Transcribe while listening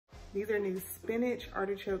These are new spinach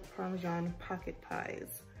artichoke Parmesan pocket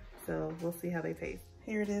pies. So we'll see how they taste.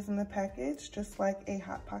 Here it is in the package, just like a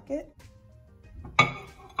Hot Pocket.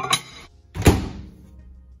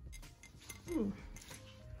 Ooh.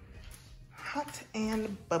 Hot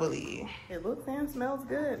and bubbly. It looks and smells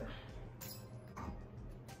good.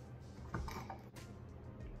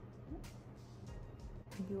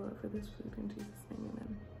 Thank you, Lord, for this food in Jesus' name,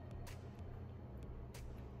 amen.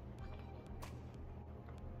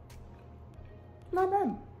 Not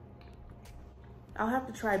bad. I'll have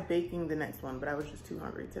to try baking the next one, but I was just too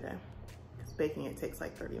hungry today. Because baking it takes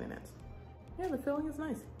like 30 minutes. Yeah, the filling is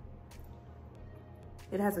nice.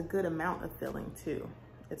 It has a good amount of filling too.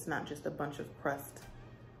 It's not just a bunch of crust.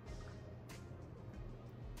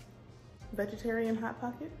 Vegetarian Hot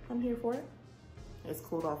Pocket, I'm here for it. It's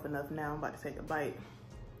cooled off enough now, I'm about to take a bite.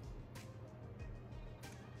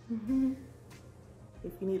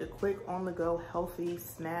 If you need a quick on-the-go healthy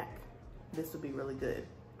snack, this would be really good.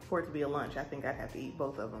 For it to be a lunch, I think I'd have to eat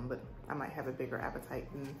both of them, but I might have a bigger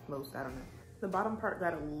appetite than most, I don't know. The bottom part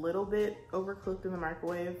got a little bit overcooked in the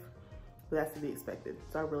microwave, but that's to be expected.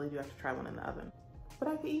 So I really do have to try one in the oven. But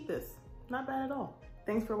I could eat this, not bad at all.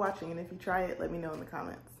 Thanks for watching, and if you try it, let me know in the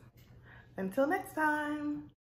comments. Until next time.